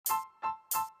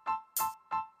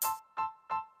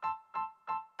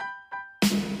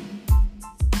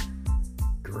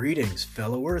Greetings,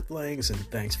 fellow Earthlings, and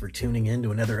thanks for tuning in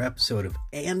to another episode of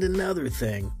And Another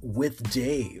Thing with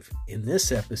Dave. In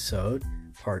this episode,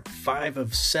 part 5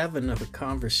 of 7 of a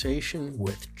conversation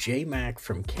with J Mac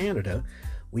from Canada,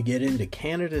 we get into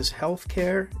Canada's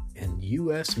healthcare and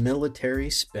U.S.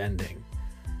 military spending.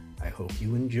 I hope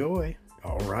you enjoy.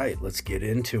 All right, let's get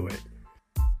into it.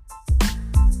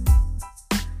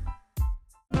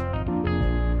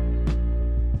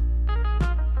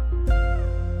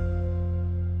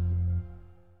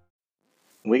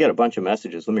 We got a bunch of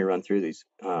messages. Let me run through these.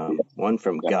 One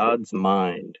from God's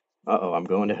Mind. I'm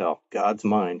going to hell. God's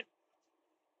Mind.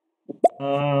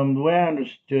 The way I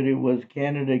understood it was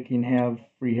Canada can have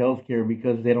free healthcare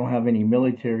because they don't have any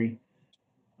military.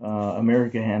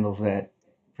 America handles that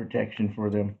protection for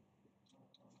them.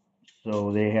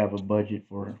 So they have a budget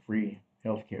for free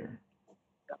healthcare.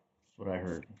 That's what I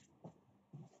heard.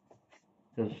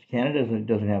 Because Canada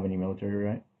doesn't have any military,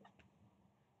 right?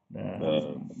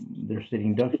 They're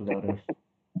sitting ducks without us.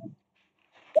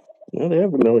 No, they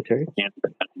have a military.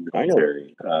 I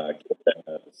know.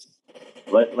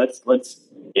 Let's.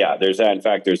 Yeah, there's that. In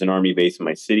fact, there's an army base in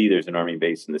my city. There's an army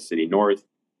base in the city north.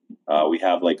 We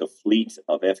have like a fleet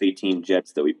of F-18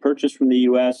 jets that we purchased from the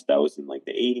U.S. That was in like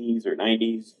the 80s or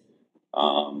 90s.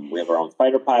 We have our own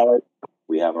fighter pilot.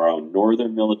 We have our own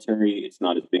northern military. It's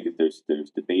not as big as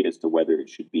there's debate as to whether it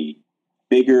should be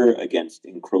bigger against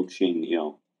encroaching,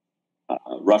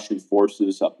 Russian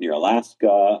forces up near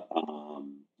Alaska.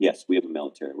 Yes, we have a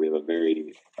military. We have a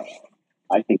very,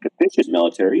 I think, efficient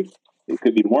military. It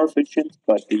could be more efficient,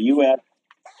 but the U.S.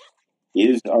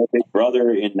 is our big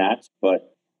brother in that.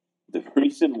 But the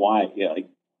reason why,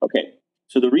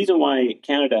 so the reason why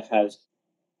Canada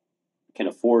can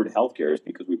afford healthcare is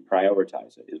because we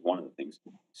prioritize it, is one of the things.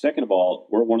 Second of all,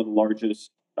 we're one of the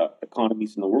largest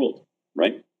economies in the world,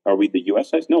 right? Are we the U.S.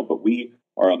 size? No, but we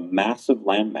are a massive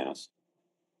landmass.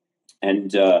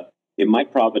 And in my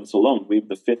province alone, we have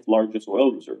the 5th largest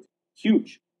oil reserve.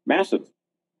 Huge, massive.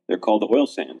 They're called the oil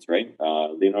sands, right?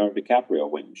 Leonardo DiCaprio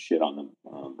went and shit on them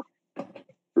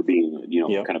for being,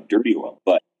 kind of dirty oil.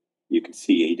 But you can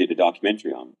see he did a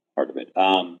documentary on part of it.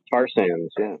 Tar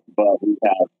sands, yeah. But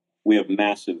we have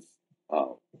massive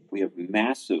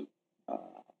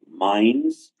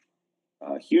mines,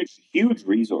 huge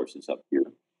resources up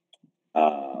here.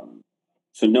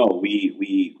 So no,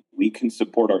 we can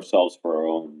support ourselves for our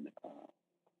own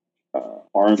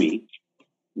Army,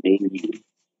 Navy,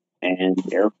 and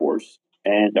Air Force.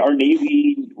 And our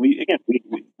Navy, we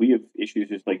have issues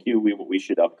just like you. We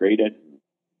should upgrade it.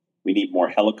 We need more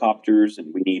helicopters,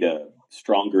 and we need a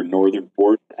stronger northern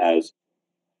port.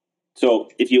 So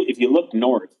if you look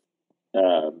north,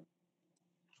 so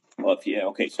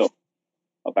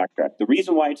I'll backtrack. The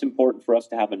reason why it's important for us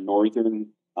to have a northern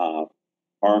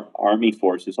army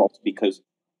force is also because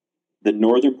the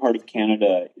northern part of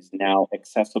Canada is now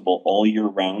accessible all year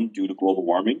round due to global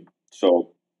warming.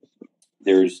 So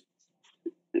there's,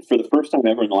 for the first time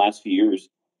ever in the last few years,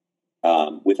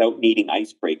 without needing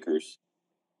icebreakers,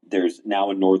 there's now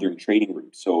a northern trading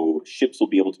route. So ships will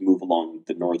be able to move along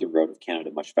the northern route of Canada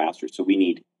much faster. So we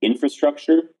need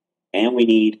infrastructure, and we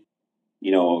need,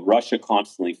 Russia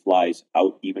constantly flies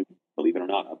out, even, believe it or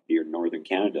not, up near northern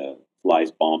Canada,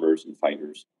 flies bombers and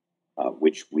fighters,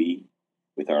 which we,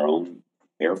 with our own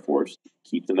Air Force,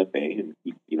 keep them at bay and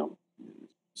keep,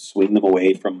 swing them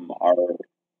away from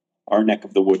our neck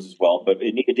of the woods as well. But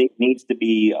it needs to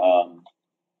be,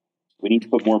 we need to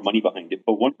put more money behind it.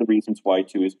 But one of the reasons why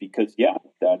too is because,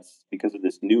 that's because of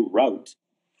this new route.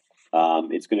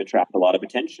 It's going to attract a lot of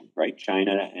attention, right?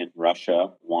 China and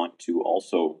Russia want to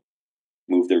also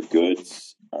move their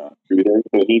goods through there,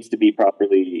 so it needs to be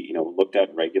properly, looked at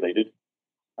and regulated.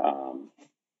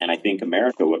 And I think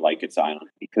America would like its eye on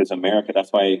it, because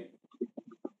that's why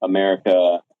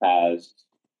America has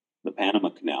the Panama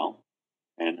Canal,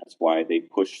 and that's why they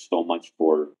push so much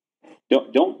for.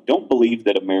 Don't believe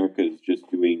that America is just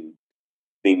doing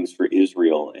things for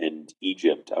Israel and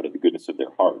Egypt out of the goodness of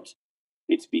their hearts.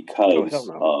 It's because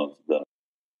of the.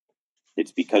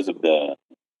 It's because of the.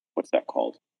 What's that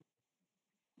called?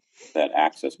 That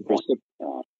access point.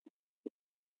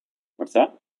 What's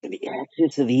that? The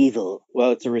axis of evil.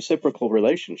 Well, it's a reciprocal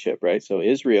relationship, right? So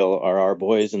Israel are our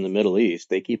boys in the Middle East.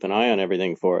 They keep an eye on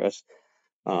everything for us,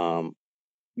 and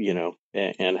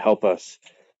help us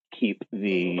keep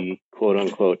the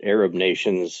quote-unquote Arab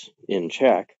nations in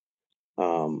check.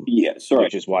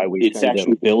 Which is why we send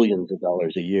them billions of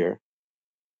dollars a year.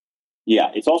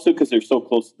 Yeah, it's also because they're so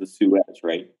close to the Suez,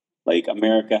 right? Like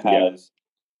America has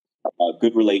a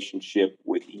good relationship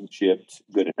with Egypt,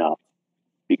 good enough.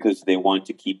 because they want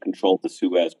to keep control of the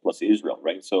Suez plus Israel,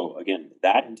 right? So again,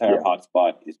 that entire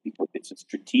hotspot is because it's a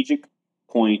strategic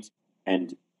point,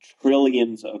 and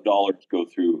trillions of dollars go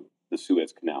through the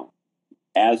Suez Canal,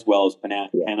 as well as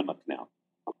Panama Canal.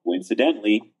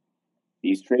 Coincidentally,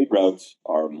 these trade routes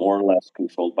are more or less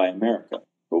controlled by America.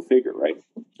 Go figure, right?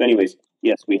 So anyways,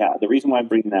 yes, we have. The reason why I'm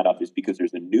bringing that up is because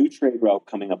there's a new trade route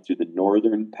coming up through the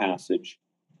Northern Passage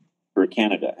for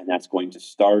Canada, and that's going to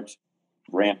start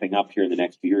ramping up here in the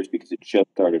next few years because it just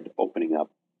started opening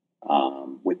up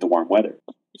with the warm weather.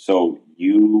 So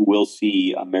you will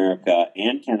see America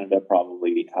and Canada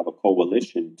probably have a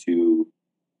coalition to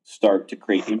start to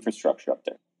create infrastructure up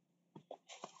there.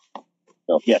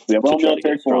 So yes, we have all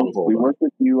military force. We work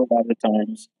with you a lot of the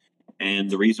times, and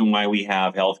the reason why we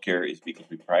have healthcare is because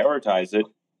we prioritize it.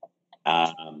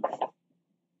 But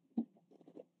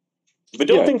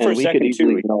don't think for a second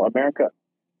too.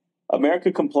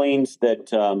 America complains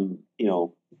that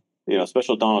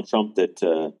especially Donald Trump,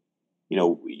 that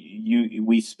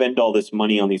we spend all this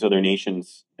money on these other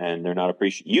nations and they're not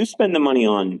appreciating. You spend the money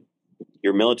on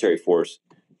your military force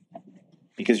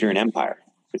because you're an empire.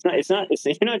 You're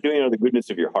not doing it out of the goodness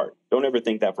of your heart. Don't ever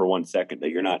think that for 1 second that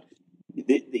you're not.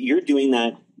 You're doing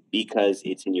that because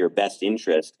it's in your best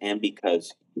interest and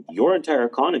because your entire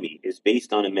economy is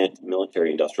based on a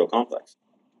military industrial complex.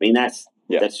 I mean, that's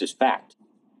just fact,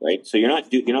 right? So you're not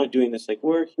doing this like,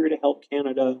 we're here to help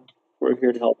Canada. We're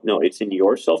here to help. No, it's in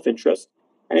your self-interest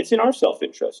and it's in our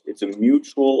self-interest. It's a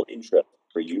mutual interest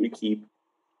for you to keep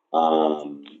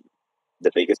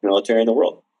the biggest military in the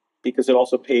world, because it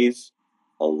also pays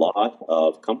a lot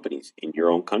of companies in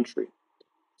your own country.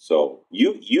 So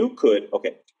you could,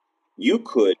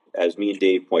 as me and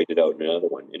Dave pointed out in another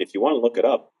one, and if you want to look it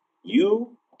up, your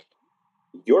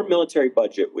military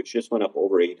budget, which just went up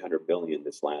over $800 billion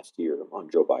this last year on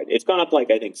Joe Biden, it's gone up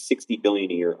like I think $60 billion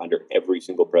a year under every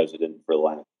single president for the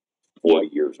last 4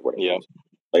 years or whatever. Yeah.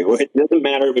 Like, it doesn't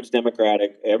matter if it's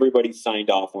Democratic, everybody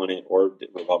signed off on it, or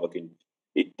Republican.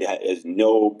 It has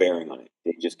no bearing on it.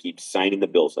 They just keep signing the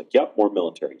bills like, yep, more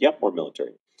military. Yep, more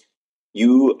military.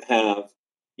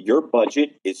 Your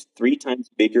budget is 3 times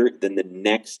bigger than the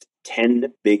next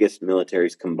 10 biggest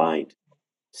militaries combined,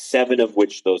 7 of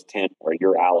which those 10 are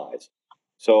your allies.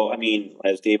 So, I mean,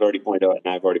 as Dave already pointed out,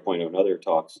 and I've already pointed out in other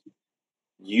talks,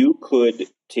 you could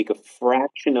take a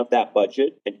fraction of that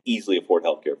budget and easily afford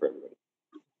healthcare for everybody.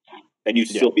 And you'd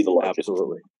still be the largest.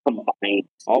 Absolutely. Combined.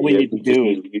 All we need to do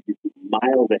is you'd be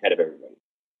miles ahead of everybody.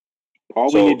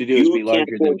 All we need to do is be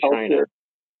larger than China.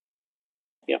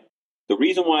 Yeah. The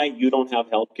reason why you don't have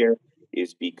healthcare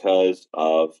is because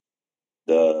of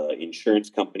the insurance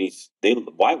companies.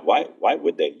 Why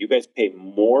would they? You guys pay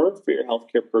more for your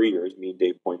healthcare per year, as me and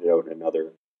Dave pointed out in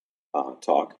another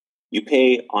talk. You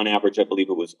pay on average, I believe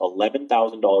it was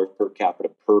 $11,000 per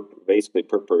capita per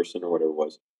person or whatever it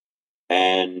was,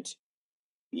 and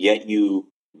yet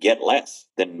you get less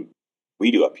than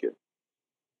we do up here,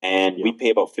 and we pay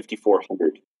about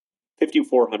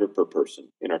 $5,400 per person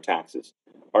in our taxes.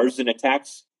 Ours is in a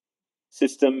tax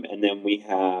system, and then we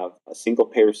have a single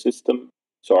payer system.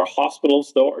 So our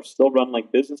hospitals, though, are still run like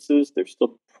businesses. They're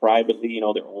still privately,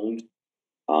 they're owned,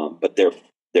 but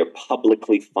they're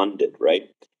publicly funded, right?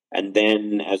 And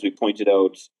then, as we pointed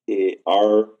out,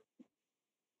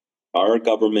 our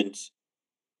government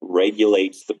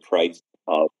regulates the price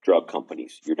of drug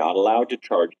companies. You're not allowed to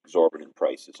charge exorbitant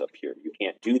prices up here. You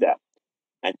can't do that.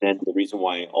 And then the reason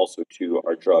why also too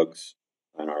our drugs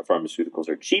and our pharmaceuticals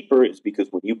are cheaper is because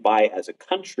when you buy as a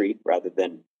country rather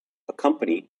than a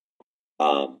company,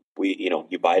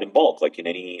 you buy it in bulk. Like in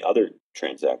any other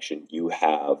transaction, you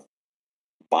have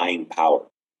buying power.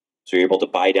 So you're able to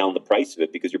buy down the price of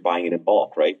it because you're buying it in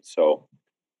bulk, right? So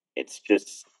it's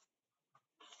just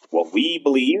what we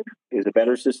believe is a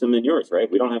better system than yours, right?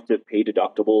 We don't have to pay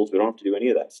deductibles. We don't have to do any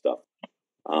of that stuff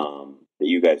that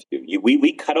you guys do.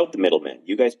 We cut out the middleman.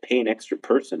 You guys pay an extra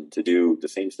person to do the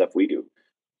same stuff we do,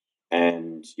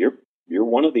 and you're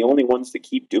one of the only ones that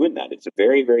keep doing that. It's a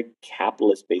very, very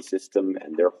capitalist-based system,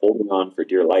 and they're holding on for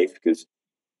dear life because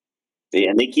they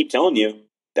keep telling you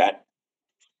that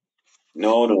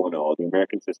no, the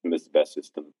American system is the best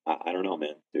system. I don't know,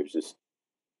 man. There's just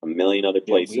a million other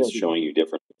places showing you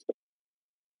different.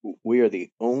 We are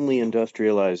the only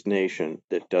industrialized nation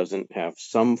that doesn't have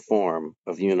some form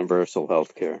of universal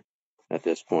health care at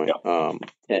this point. Yeah.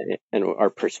 And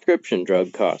our prescription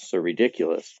drug costs are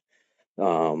ridiculous.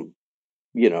 Michael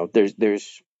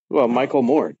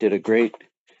Moore did a great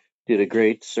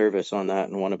service on that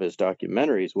in one of his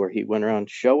documentaries where he went around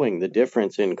showing the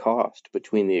difference in cost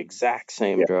between the exact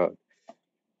same drug.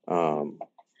 And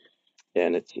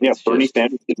it's Bernie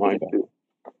Sanders did too.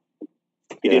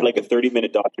 He did like a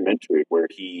 30-minute documentary where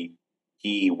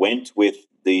he went with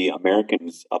the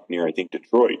Americans up near, I think,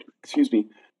 Detroit, excuse me,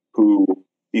 who,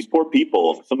 these poor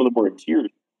people, some of them were in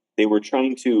tears. They were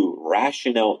trying to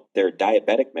ration out their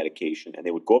diabetic medication, and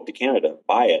they would go up to Canada,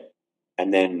 buy it,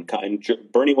 and then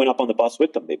Bernie went up on the bus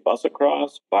with them. They bus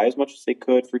across, buy as much as they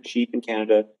could for cheap in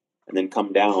Canada, and then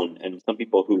come down. And some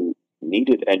people who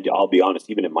needed, and I'll be honest,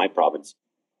 even in my province,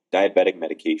 diabetic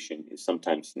medication is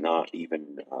sometimes not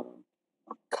even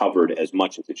covered as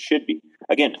much as it should be.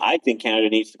 Again, I think Canada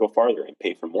needs to go farther and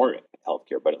pay for more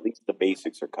healthcare, but at least the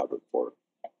basics are covered for.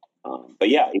 But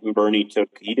yeah, even Bernie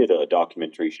he did a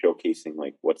documentary showcasing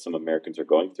like what some Americans are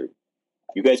going through.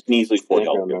 You guys can easily afford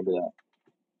healthcare. I remember that.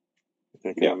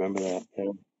 I remember that.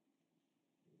 Yeah.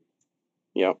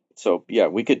 Yeah. So yeah,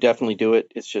 we could definitely do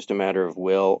it. It's just a matter of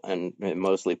will and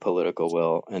mostly political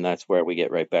will, and that's where we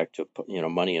get right back to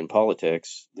money in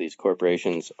politics. These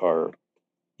corporations are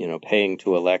paying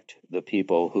to elect the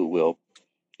people who will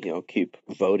keep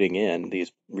voting in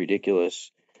these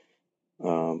ridiculous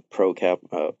pro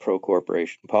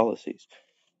corporation policies,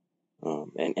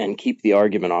 and keep the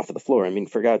argument off of the floor. I mean,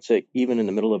 for God's sake, even in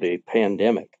the middle of a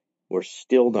pandemic, we're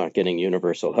still not getting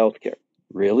universal health care.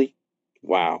 Really?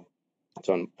 Wow.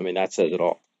 So, I mean, that says it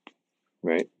all,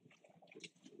 right?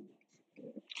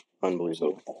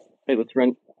 Unbelievable. Hey,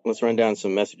 let's run down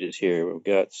some messages here. We've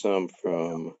got some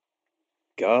from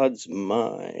God's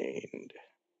Mind.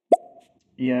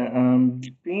 Yeah,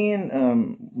 being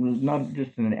not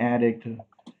just an addict,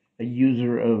 a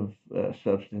user of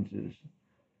substances.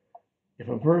 If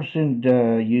a person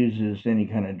uses any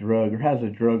kind of drug or has a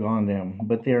drug on them,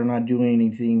 but they are not doing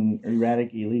anything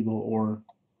erratic, illegal, or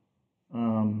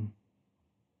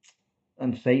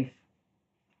unsafe,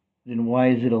 then why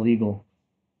is it illegal?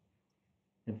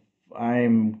 If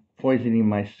I'm poisoning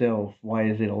myself, why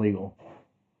is it illegal?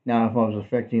 Now, if I was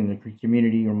affecting the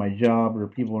community or my job or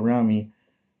people around me,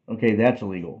 okay, that's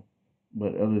illegal.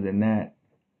 But other than that,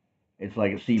 it's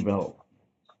like a seatbelt.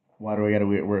 Why do I got to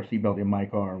wear a seatbelt in my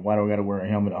car? Why do I got to wear a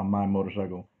helmet on my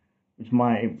motorcycle? It's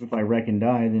if I wreck and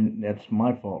die, then that's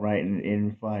my fault, right? And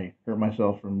if I hurt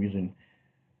myself from using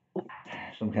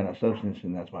some kind of substance,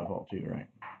 then that's my fault too, right?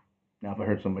 Now, if I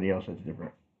hurt somebody else, that's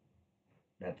different.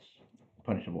 That's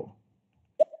punishable.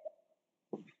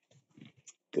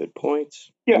 Good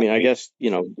points. Yeah, I mean, I guess,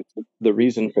 the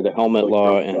reason for the helmet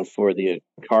law and for the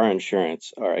car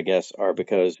insurance are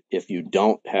because if you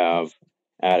don't have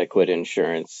adequate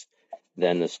insurance,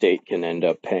 then the state can end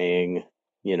up paying,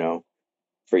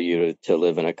 for you to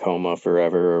live in a coma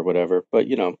forever or whatever. But,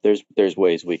 there's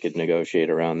ways we could negotiate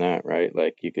around that, right?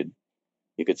 Like you could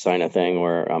sign a thing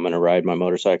where I'm going to ride my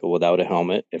motorcycle without a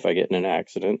helmet. If I get in an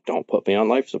accident, don't put me on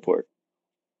life support,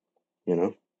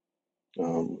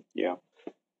 Yeah.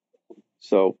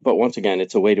 So, but once again,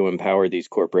 it's a way to empower these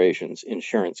corporations,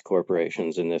 insurance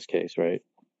corporations in this case, right?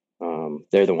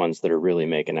 They're the ones that are really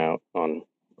making out on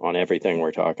everything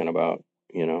we're talking about,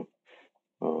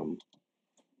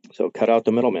 So cut out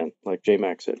the middleman, like J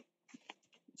Mac said.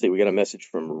 See, we got a message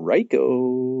from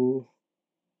Ryko.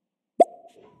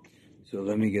 So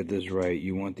let me get this right.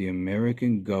 You want the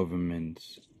American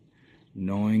government,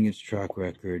 knowing its track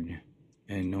record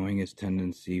and knowing its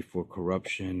tendency for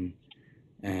corruption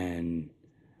and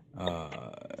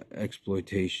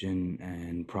exploitation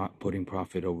and putting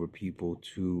profit over people,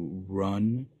 to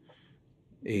run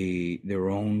their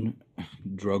own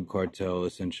drug cartel,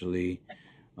 essentially,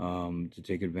 to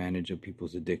take advantage of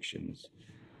people's addictions.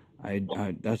 I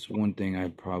that's one thing I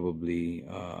probably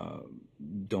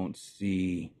don't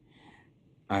see.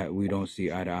 We don't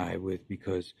see eye to eye with,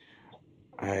 because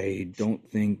I don't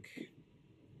think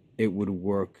it would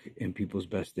work in people's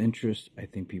best interest. I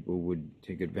think people would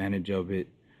take advantage of it.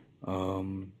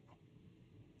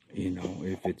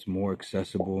 If it's more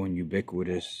accessible and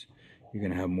ubiquitous, you're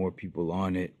gonna have more people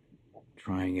on it,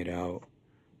 trying it out,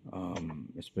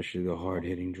 especially the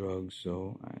hard-hitting drugs.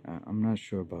 So I'm not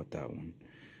sure about that one,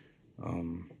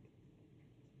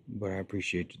 but I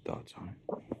appreciate your thoughts on it.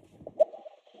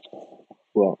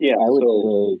 Well, yeah,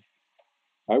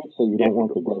 I would say you don't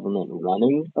want the government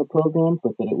running a program,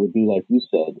 but that it would be like you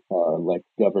said, like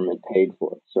government paid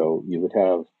for it. So you would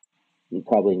have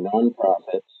probably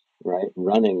nonprofits, right,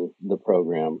 running the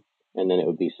program, and then it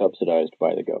would be subsidized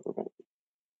by the government.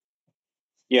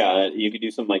 Yeah, you could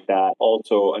do something like that.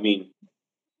 Also, I mean,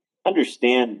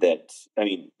 understand that, I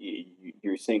mean,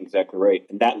 you're saying exactly right.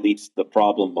 And that leads to the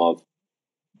problem of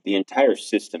the entire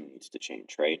system needs to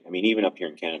change, right? I mean, even up here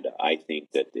in Canada, I think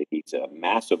that it needs a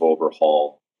massive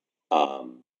overhaul.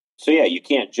 So yeah, you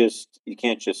can't just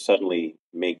suddenly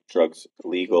make drugs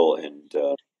legal, and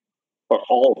or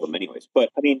all of them anyways. But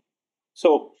I mean,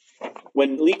 So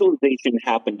when legalization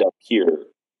happened up here,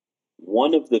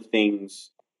 one of the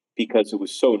things, because it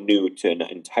was so new to an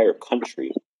entire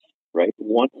country, right?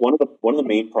 One of the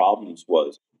main problems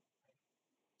was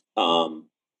um,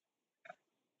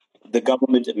 the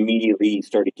government immediately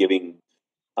started giving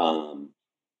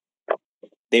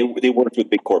they worked with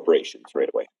big corporations right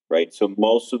away, right? So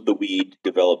most of the weed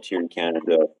developed here in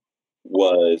Canada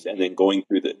was, and then going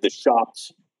through the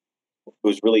shops, it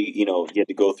was really, you had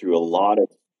to go through a lot of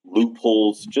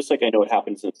loopholes, just like I know it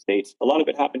happens in the States. A lot of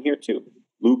it happened here too.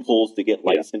 Loopholes to get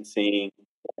Yeah. licensing,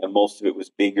 and most of it was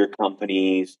bigger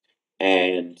companies,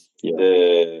 and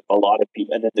Yeah. a lot of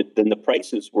people, and then the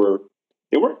prices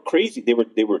they weren't crazy. They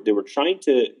were trying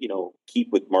to,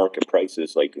 keep with market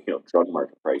prices, like, drug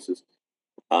market prices.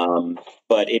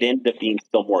 But it ended up being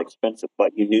still more expensive,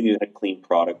 but you knew you had clean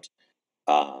product.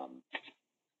 And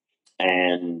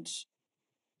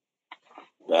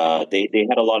they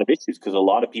had a lot of issues because a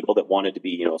lot of people that wanted to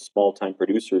be, small time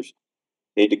producers,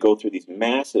 they had to go through these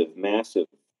massive,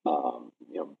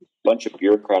 bunch of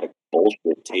bureaucratic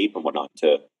bullshit tape and whatnot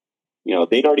to,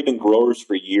 they'd already been growers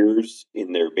for years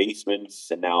in their basements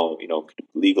and now, could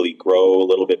legally grow a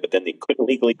little bit, but then they couldn't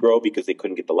legally grow because they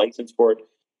couldn't get the license for it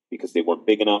because they weren't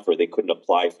big enough or they couldn't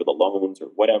apply for the loans or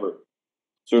whatever.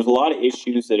 So there's a lot of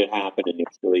issues that had happened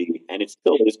initially, and it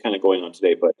still is kind of going on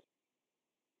today, but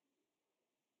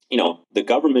the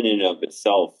government in and of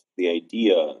itself, the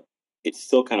idea, it's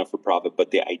still kind of for profit, but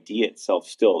the idea itself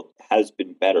still has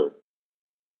been better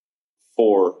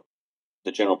for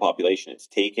the general population. It's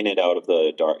taken it out of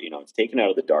the dark, it's taken out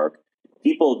of the dark.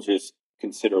 People just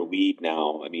consider weed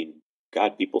now. I mean,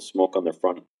 God, people smoke on their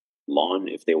front lawn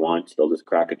if they want. They'll just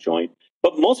crack a joint.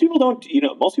 But most people don't,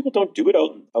 most people don't do it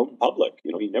out in public.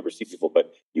 You never see people,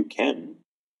 but you can,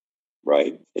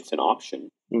 right? It's an option.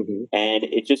 Mm-hmm. And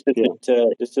it just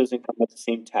doesn't come with the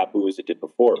same taboo as it did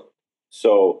before.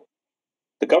 So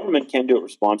the government can do it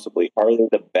responsibly. Are they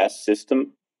the best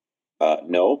system?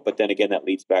 No, but then again, that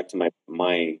leads back to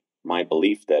my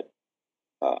belief that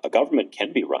a government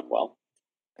can be run well,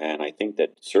 and I think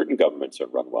that certain governments are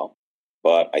run well,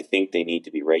 but I think they need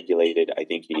to be regulated. I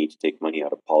think you need to take money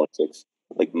out of politics.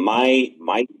 Like my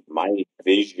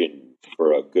vision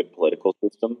for a good political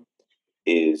system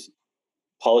is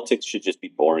politics should just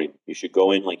be boring. You should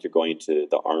go in like you're going to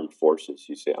the armed forces.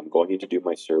 You say, I'm going in to do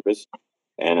my service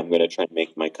and I'm going to try and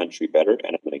make my country better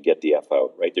and I'm going to get the F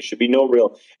out, right? There should be no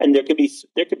real, and there could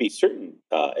be certain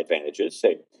advantages.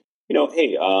 Say,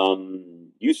 hey,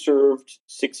 you served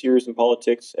 6 years in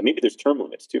politics and maybe there's term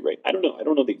limits too, right? I don't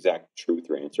know the exact truth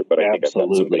or answer, but I think I've done some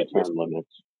good Absolutely, term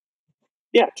limits.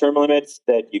 Yeah, term limits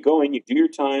that you go in, you do your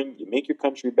time, you make your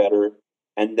country better,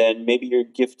 and then maybe you're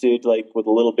gifted like with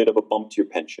a little bit of a bump to your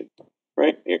pension,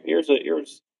 right? Here's you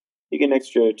get an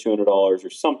extra $200 or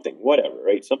something, whatever,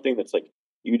 right? Something that's like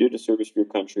you did a service for your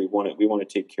country. We want to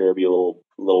take care of you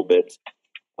a little bit,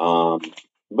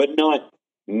 but not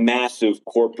massive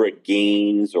corporate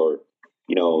gains or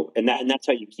and that's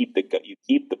how you keep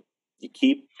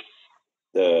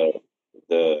the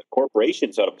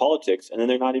corporations out of politics, and then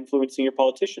they're not influencing your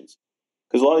politicians.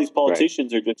 Because a lot of these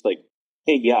politicians are just like,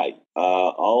 hey, yeah,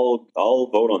 I'll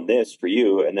vote on this for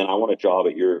you, and then I want a job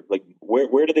at your like.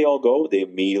 Where do they all go? They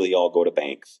immediately all go to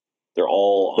banks. They're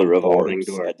all The on revolving boards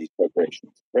door. at these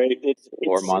corporations, right?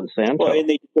 Or Monsanto. Well, and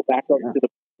they go back up to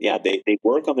they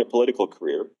work on their political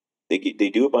career. They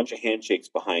do a bunch of handshakes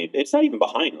behind. It's not even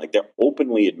behind. Like they're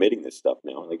openly admitting this stuff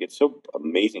now. Like it's so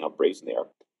amazing how brazen they are.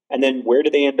 And then where do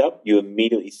they end up? You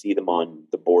immediately see them on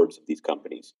the boards of these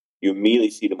companies. You immediately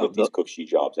see them with these cushy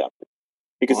jobs after,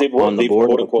 because they've on the board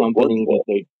quote of a unquote company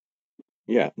worked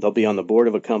that they'll be on the board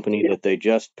of a company that they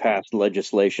just passed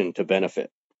legislation to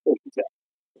benefit. Exactly.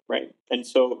 Right. And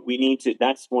so we need to.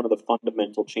 That's one of the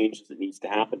fundamental changes that needs to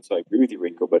happen. So I agree with you,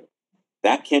 Rico, but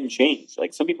that can change.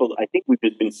 Like some people, I think we've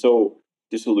just been so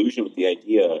disillusioned with the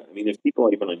idea. I mean, there's people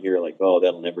even on here like, oh,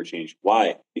 that'll never change.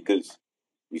 Why? Because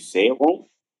you say it won't.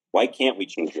 Why can't we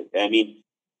change it? I mean,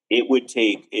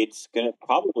 it's going to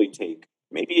probably take,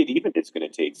 maybe it's going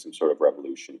to take some sort of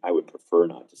revolution. I would prefer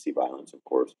not to see violence, of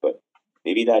course, but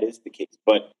maybe that is the case.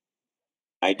 But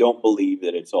I don't believe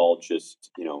that it's all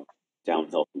just,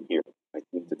 downhill from here. I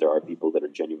think that there are people that are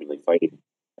genuinely fighting.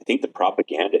 I think the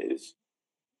propaganda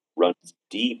runs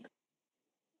deep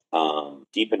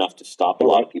enough to stop a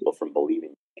lot of people from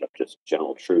believing just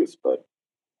general truth. But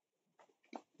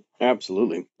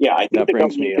absolutely, yeah, I think the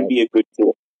government can be a good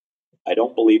tool. I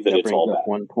don't believe that it's all bad.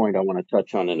 One point I want to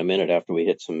touch on in a minute after we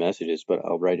hit some messages, but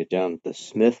I'll write it down. The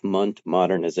Smith-Mundt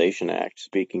Modernization Act.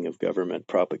 Speaking of government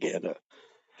propaganda,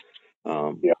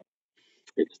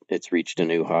 it's reached a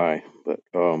new high. But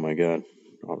oh my God,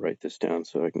 I'll write this down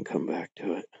so I can come back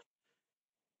to it.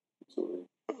 Absolutely.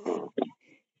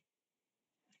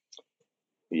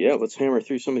 Yeah, let's hammer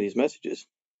through some of these messages.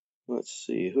 Let's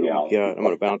see, who do Yeah. we got? I'm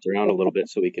going to bounce around a little bit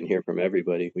so we can hear from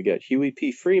everybody. We got Huey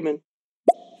P. Freeman.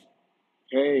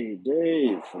 Hey,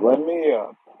 Dave, let me,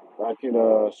 I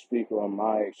could speak on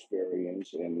my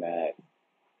experience in that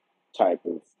type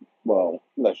of, well,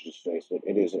 let's just face it,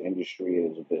 it is an industry,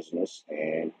 it is a business,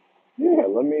 and yeah,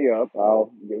 let me up.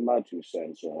 I'll give my 2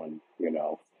 cents on,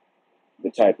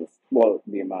 the type of, well,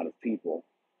 the amount of people.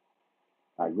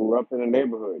 I grew up in a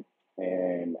neighborhood,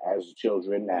 and as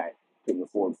children that couldn't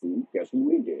afford food, guess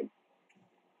what we did?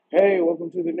 Hey, welcome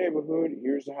to the neighborhood.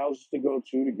 Here's the houses to go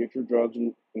to get your drugs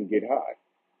and get high.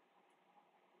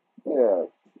 Yeah,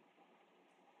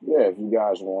 yeah, if you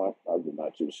guys want, I'll give my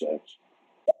 2 cents.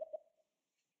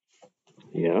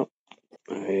 Yeah,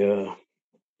 I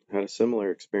had a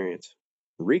similar experience.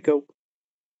 Rico.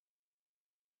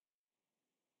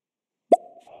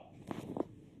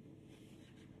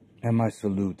 And my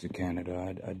salute to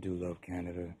Canada. I do love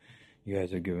Canada. You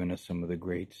guys have given us some of the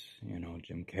greats,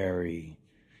 Jim Carrey,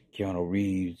 Keanu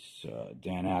Reeves,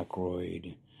 Dan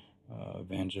Aykroyd,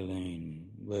 Evangeline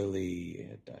Lilly.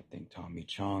 I think Tommy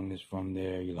Chong is from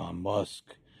there. Elon Musk.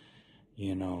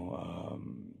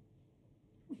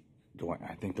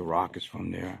 I think The Rock is from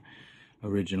there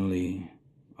originally.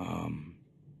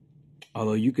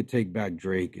 Although you could take back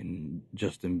Drake and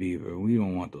Justin Bieber, we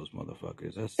don't want those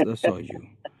motherfuckers. That's all you.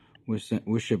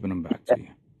 We're shipping them back to you.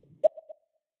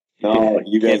 No,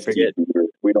 you Can't guys forget. keep it.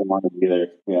 We don't want it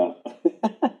either. Yeah.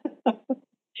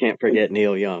 Can't forget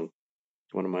Neil Young.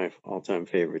 It's one of my all-time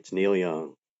favorites. Neil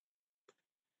Young,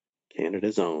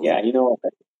 Canada's own. Yeah,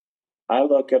 I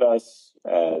look at us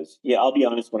as, I'll be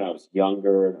honest, when I was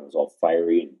younger and I was all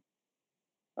fiery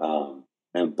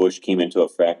and Bush came into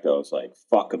effect, I was like,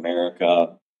 fuck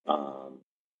America.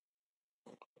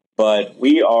 But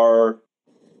we are,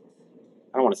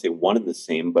 I don't want to say one and the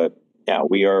same, but yeah,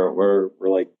 we're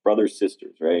like brothers,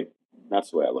 sisters, right?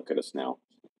 That's the way I look at us now.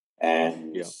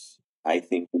 And Yeah. I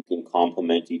think we can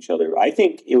complement each other. I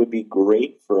think it would be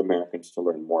great for Americans to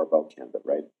learn more about Canada,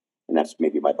 right? And that's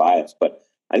maybe my bias, but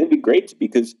I think it'd be great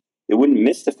because it wouldn't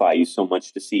mystify you so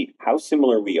much to see how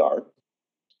similar we are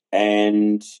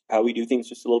and how we do things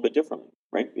just a little bit differently,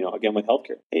 right? Again, with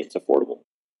healthcare, hey, it's affordable.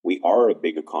 We are a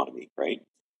big economy, right?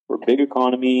 We're a big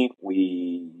economy.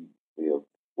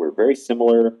 We're very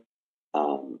similar.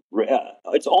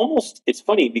 It's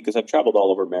funny because I've traveled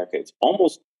all over America. It's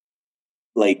almost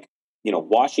like,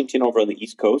 Washington over on the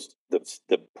East Coast,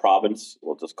 the province,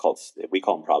 we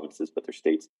call them provinces, but they're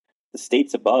states. The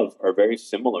states above are very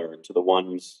similar to the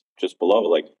ones just below.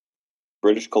 Like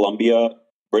British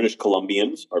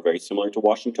Columbians are very similar to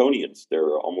Washingtonians.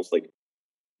 They're almost like,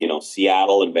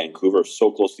 Seattle and Vancouver are so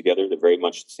close together. They're very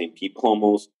much the same people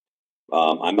almost.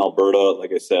 I'm Alberta.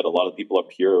 Like I said, a lot of people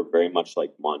up here are very much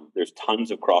like there's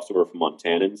tons of crossover from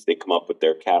Montanans. They come up with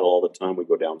their cattle all the time. We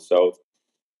go down south.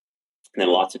 And then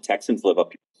lots of Texans live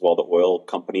up here as well, the oil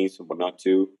companies and whatnot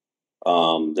too.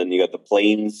 Then you got the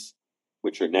Plains,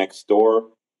 which are next door.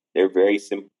 They're very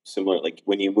similar. Like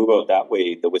when you move out that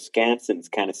way, the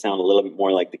Wisconsins kind of sound a little bit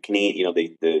more like the Canadian.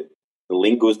 The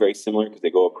lingo is very similar because they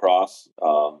go across.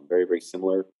 Very, very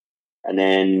similar. And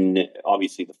then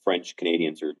obviously the French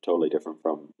Canadians are totally different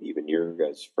from even your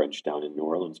guys' French down in New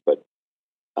Orleans. But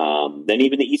then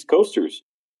even the East Coasters,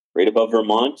 right above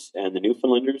Vermont and the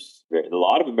Newfoundlanders, a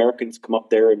lot of Americans come up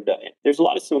there, and there's a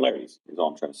lot of similarities, is all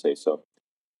I'm trying to say. So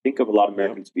I think of a lot of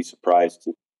Americans be surprised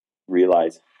to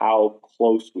realize how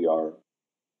close we are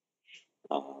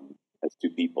as two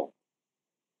people.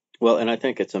 Well, and I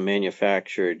think it's a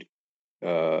manufactured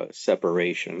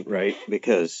separation, right?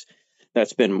 Because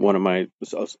that's been one of my,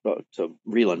 so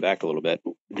reeling back a little bit,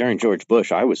 during George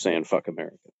Bush, I was saying fuck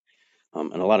America.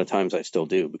 And a lot of times I still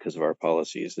do because of our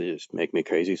policies. They just make me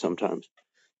crazy sometimes.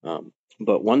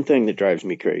 But one thing that drives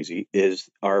me crazy is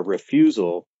our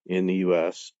refusal in the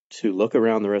U.S. to look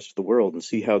around the rest of the world and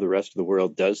see how the rest of the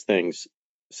world does things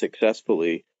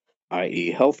successfully,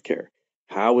 i.e. healthcare.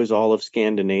 How is all of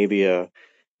Scandinavia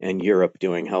and Europe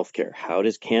doing healthcare? How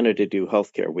does Canada do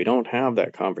healthcare? We don't have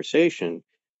that conversation,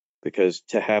 because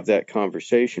to have that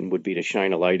conversation would be to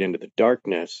shine a light into the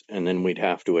darkness, and then we'd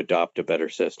have to adopt a better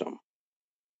system.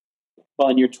 Well,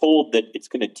 and you're told that it's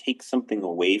going to take something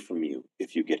away from you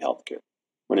if you get healthcare,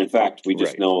 when in fact we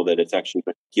just know that it's actually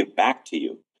going to give back to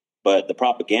you. But the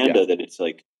propaganda that it's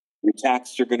like your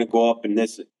taxes are going to go up and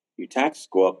your taxes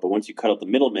go up, but once you cut out the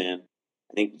middleman,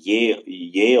 I think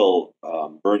Yale,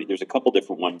 Bernie, there's a couple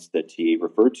different ones that he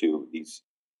referred to.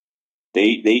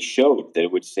 They showed that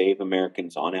it would save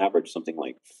Americans on average something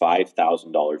like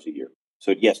 $5,000 a year.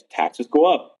 So yes, taxes go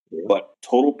up, Yeah. but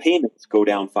total payments go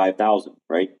down 5,000,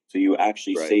 right? So you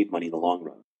actually Right. save money in the long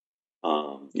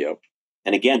run. Yep.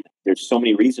 And again, there's so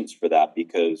many reasons for that,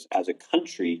 because as a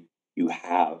country, you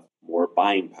have more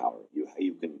buying power.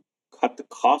 You can cut the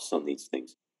costs on these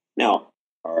things. Now,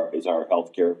 is our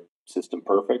healthcare system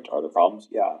perfect? Are there problems?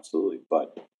 Yeah, absolutely.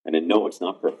 And then no, it's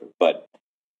not perfect. But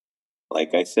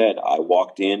like I said, I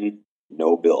walked in,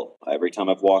 no bill. Every time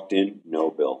I've walked in, no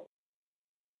bill.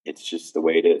 It's just the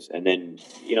way it is. And then,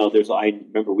 I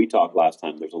remember we talked last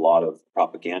time, there's a lot of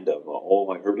propaganda of,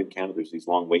 I heard in Canada there's these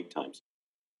long wait times.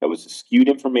 That was skewed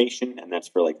information, and that's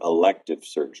for like elective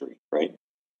surgery, right?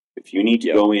 If you need to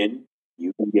Yep. go in,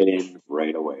 you can get in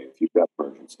right away if you've got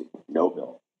emergency, no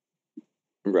bill.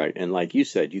 Right. And like you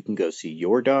said, you can go see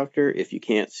your doctor. If you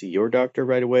can't see your doctor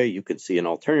right away, you can see an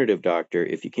alternative doctor.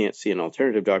 If you can't see an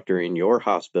alternative doctor in your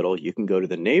hospital, you can go to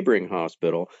the neighboring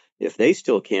hospital. If they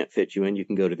still can't fit you in, you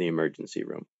can go to the emergency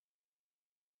room.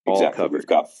 All Exactly. covered.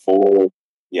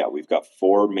 We've got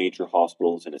four major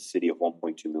hospitals in a city of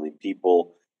 1.2 million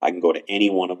people. I can go to any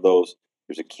one of those.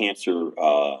 There's a cancer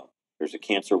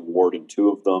ward in two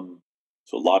of them,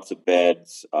 so lots of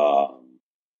beds.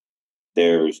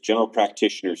 There's general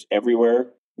practitioners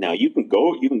everywhere. Now you can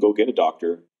go get a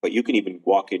doctor, but you can even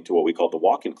walk into what we call the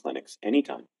walk-in clinics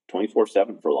anytime,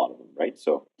 24/7 for a lot of them, right?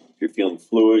 So if you're feeling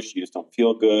fluish, you just don't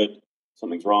feel good,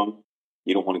 something's wrong,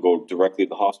 you don't want to go directly to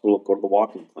the hospital, go to the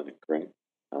walk-in clinic, right?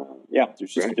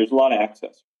 Right. There's a lot of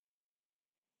access.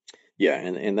 Yeah,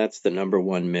 and that's the number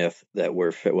one myth that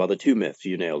the two myths,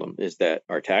 you nailed them, is that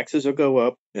our taxes will go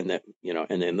up, and that,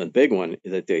 and then the big one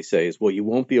that they say is, well, you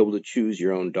won't be able to choose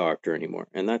your own doctor anymore.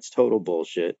 And that's total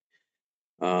bullshit.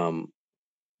 Um,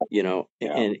 Yeah,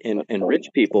 and rich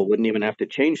people wouldn't even have to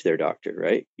change their doctor,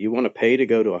 right? You want to pay to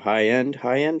go to a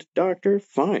high-end doctor?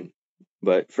 Fine.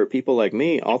 But for people like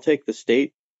me, I'll take the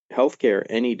state healthcare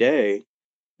any day,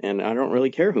 and I don't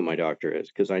really care who my doctor is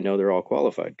because I know they're all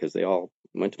qualified because they all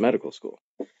went to medical school.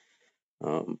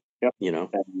 Yep. You know,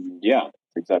 And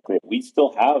exactly. We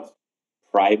still have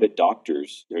private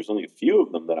doctors. There's only a few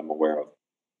of them that I'm aware of.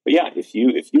 But yeah, if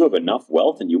you have enough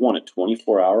wealth and you want a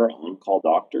 24-hour on-call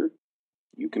doctor,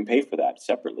 you can pay for that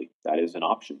separately. That is an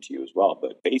option to you as well.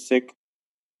 But basic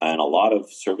and a lot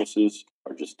of services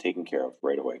are just taken care of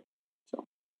right away. So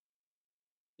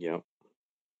yeah,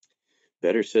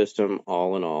 better system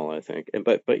all in all, I think. And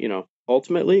but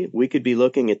ultimately, we could be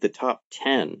looking at the top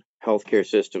 10 healthcare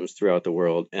systems throughout the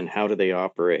world and how do they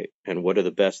operate and what are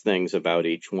the best things about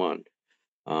each one.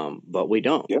 But we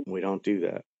don't. yeah, We don't do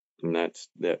that, and that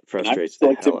and I'd frustrates still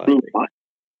the like to hell out of improve me.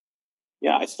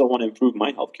 I still want to improve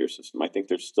my healthcare system. I think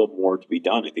there's still more to be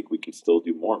done. I think we can still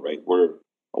do more, right? We're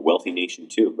a wealthy nation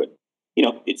too, but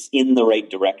it's in the right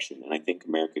direction, and I think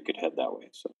America could head that way.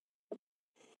 So,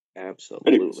 anyways,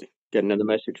 Absolutely. Get another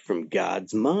message from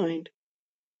God's mind.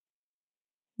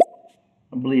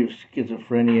 I believe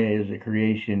schizophrenia is a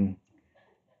creation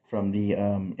from the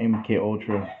MK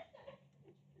Ultra.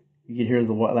 You can hear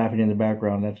the laughing in the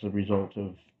background. That's the result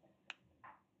of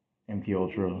MK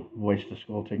Ultra voice to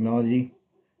skull technology.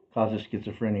 Causes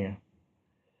schizophrenia.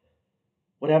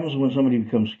 What happens when somebody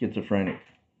becomes schizophrenic?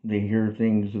 They hear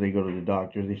things. They go to the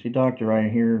doctor. They say, "Doctor, I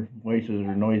hear voices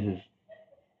or noises."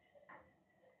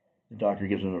 The doctor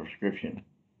gives them a prescription.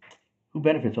 Who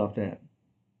benefits off that?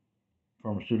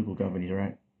 Pharmaceutical companies,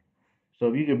 right? So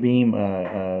if you could beam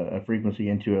a frequency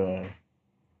into a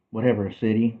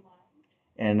city,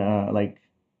 and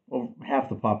half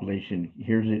the population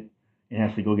hears it and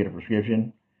has to go get a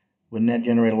prescription, wouldn't that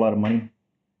generate a lot of money?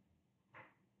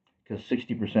 Because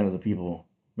 60% of the people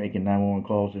making 911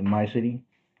 calls in my city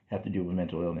have to do with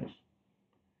mental illness.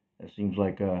 It seems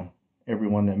like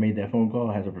everyone that made that phone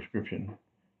call has a prescription.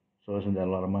 So isn't that a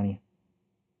lot of money?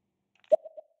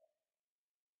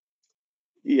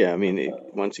 Yeah, I mean,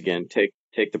 once again, take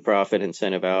the profit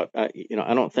incentive out. I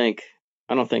don't think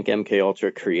MK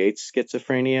Ultra creates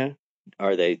schizophrenia.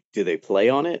 Do they play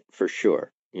on it? For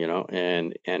sure,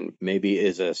 and maybe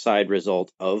is a side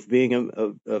result of being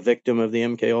a victim of the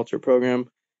MK Ultra program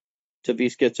to be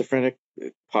schizophrenic,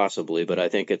 possibly, but I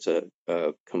think it's a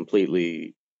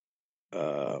completely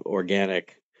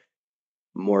organic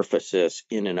morphosis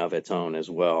in and of its own as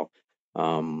well.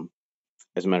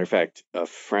 As a matter of fact,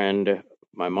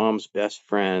 my mom's best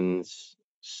friend's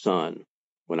son,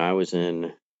 when I was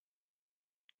in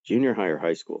junior high or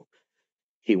high school,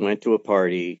 he went to a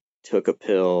party, took a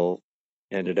pill,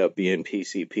 ended up being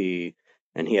PCP,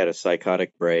 and he had a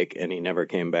psychotic break and he never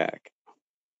came back.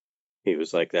 He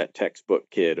was like that textbook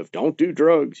kid of don't do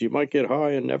drugs, you might get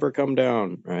high and never come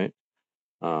down, right?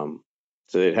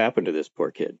 So it happened to this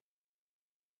poor kid.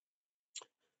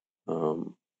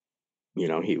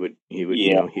 Yeah,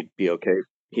 he'd be okay.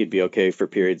 He'd be okay for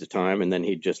periods of time, and then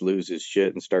he'd just lose his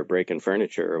shit and start breaking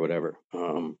furniture or whatever.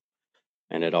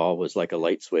 And it all was like a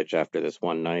light switch after this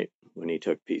one night when he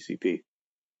took PCP.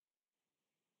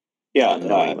 yeah. And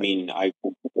knowing I like, mean, I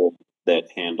know people that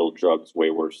handled drugs way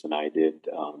worse than I did.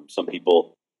 Some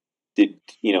people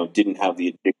didn't have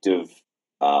the addictive,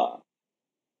 uh,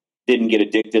 didn't get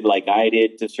addicted like I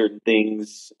did to certain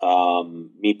things.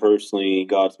 Me personally,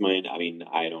 God's mind. I mean,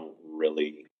 I don't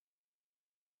really.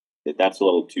 That's a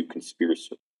little too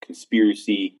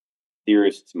conspiracy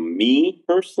theorist to me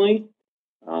personally.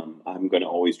 I'm going to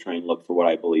always try and look for what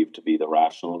I believe to be the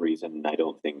rational reason. And I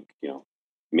don't think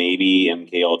maybe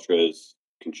MK Ultra is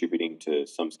contributing to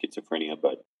some schizophrenia,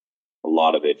 but a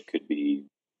lot of it could be,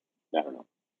 I don't know.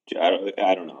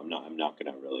 I don't know. I'm not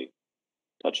going to really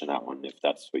touch on that one. If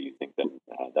that's what you think, then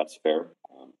that's fair.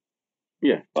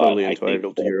 yeah, But totally I think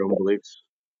entitled to your own beliefs.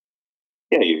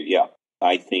 yeah,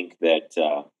 I think that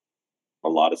a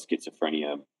lot of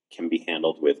schizophrenia can be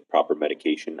handled with proper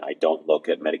medication. I don't look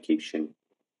at medication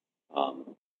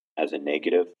as a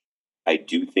negative. I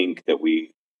do think that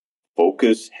we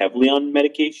focus heavily on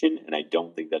medication, and I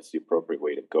don't think that's the appropriate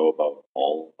way to go about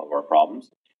all of our problems.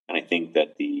 And I think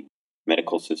that the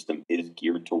medical system is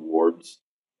geared towards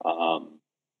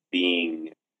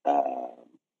being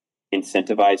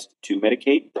incentivized to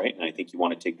medicate, right? And I think you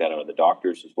want to take that out of the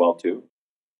doctors as well too.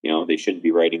 They shouldn't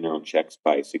be writing their own checks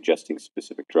by suggesting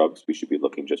specific drugs. We should be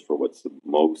looking just for what's the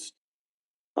most,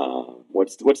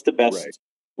 what's the best, Right.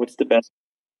 what's the best,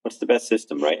 what's the best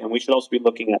system, right? And we should also be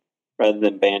looking at, rather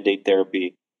than band-aid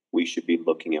therapy, we should be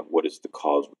looking at what is the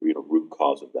cause, root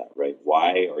cause of that, right?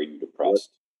 Why are you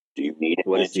depressed? Do you need an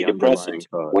What is the underlying antidepressant?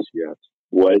 cause? Yes.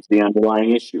 What is the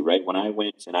underlying issue, right? When I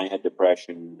went and I had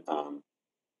depression,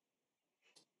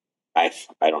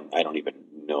 I don't even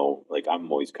know. Like,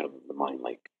 I'm always kind of of the mind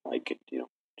like I could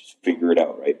just figure it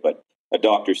out, right? But a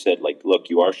doctor said, like, look,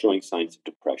 you are showing signs of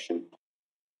depression.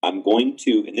 I'm going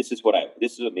to, and this is what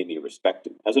made me respect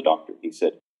him as a doctor. He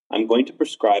said, I'm going to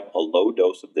prescribe a low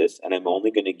dose of this, and I'm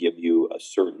only going to give you a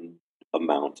certain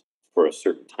amount for a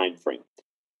certain time frame.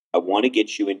 I want to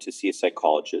get you in to see a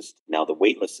psychologist. Now, the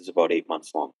wait list is about 8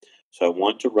 months long. So I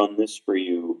want to run this for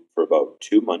you for about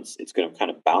 2 months. It's going to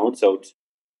kind of balance out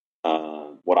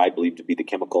what I believe to be the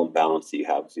chemical imbalance that you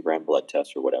have. So you ran blood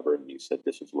tests or whatever, and you said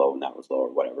this was low and that was low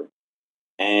or whatever.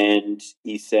 And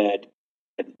he said,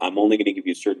 I'm only going to give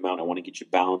you a certain amount. I want to get you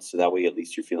balanced so that way at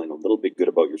least you're feeling a little bit good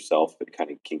about yourself and kind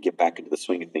of can get back into the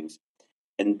swing of things.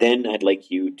 And then I'd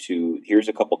like you to, here's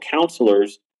a couple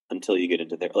counselors until you get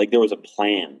into there. Like, there was a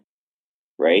plan,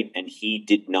 right? And he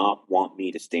did not want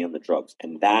me to stay on the drugs.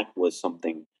 And that was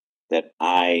something that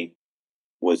I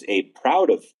was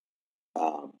proud of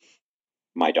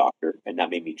my doctor, and that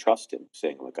made me trust him,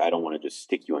 saying, like, I don't want to just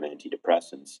stick you on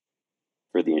antidepressants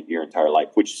for your entire life,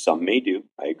 which some may do.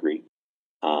 I agree.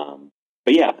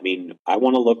 But yeah, I mean, I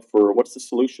want to look for what's the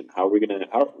solution. How are we gonna?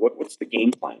 What's the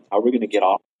game plan? How are we gonna get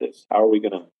off this? How are we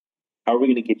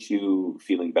gonna get you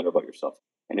feeling better about yourself?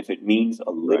 And if it means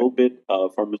a little bit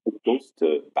of pharmaceuticals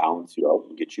to balance you out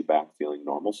and get you back feeling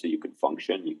normal, so you can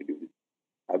function, you can do.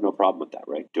 I have no problem with that,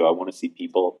 right? Do I want to see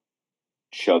people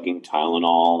chugging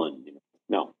Tylenol and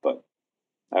no, but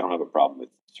I don't have a problem with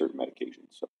certain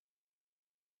medications. So.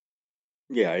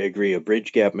 Yeah, I agree. A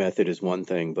bridge gap method is one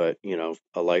thing, but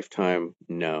a lifetime,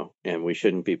 no. And we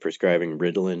shouldn't be prescribing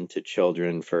Ritalin to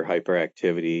children for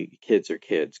hyperactivity. Kids are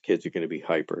kids. Kids are going to be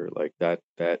hyper. Like that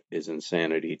is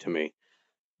insanity to me.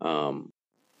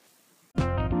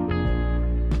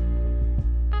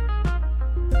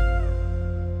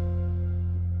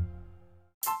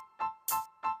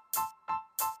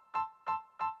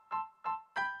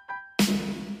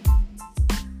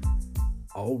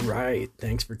 All right.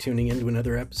 Thanks for tuning in to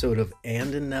another episode of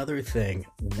And Another Thing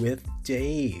with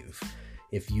Dave.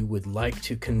 If you would like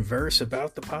to converse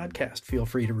about the podcast, feel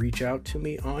free to reach out to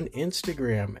me on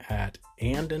Instagram at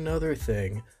And Another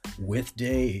Thing with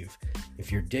Dave.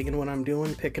 If you're digging what I'm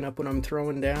doing, picking up what I'm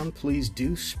throwing down, please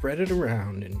do spread it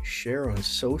around and share on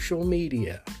social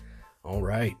media. All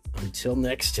right. Until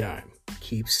next time,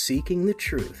 keep seeking the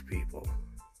truth, people.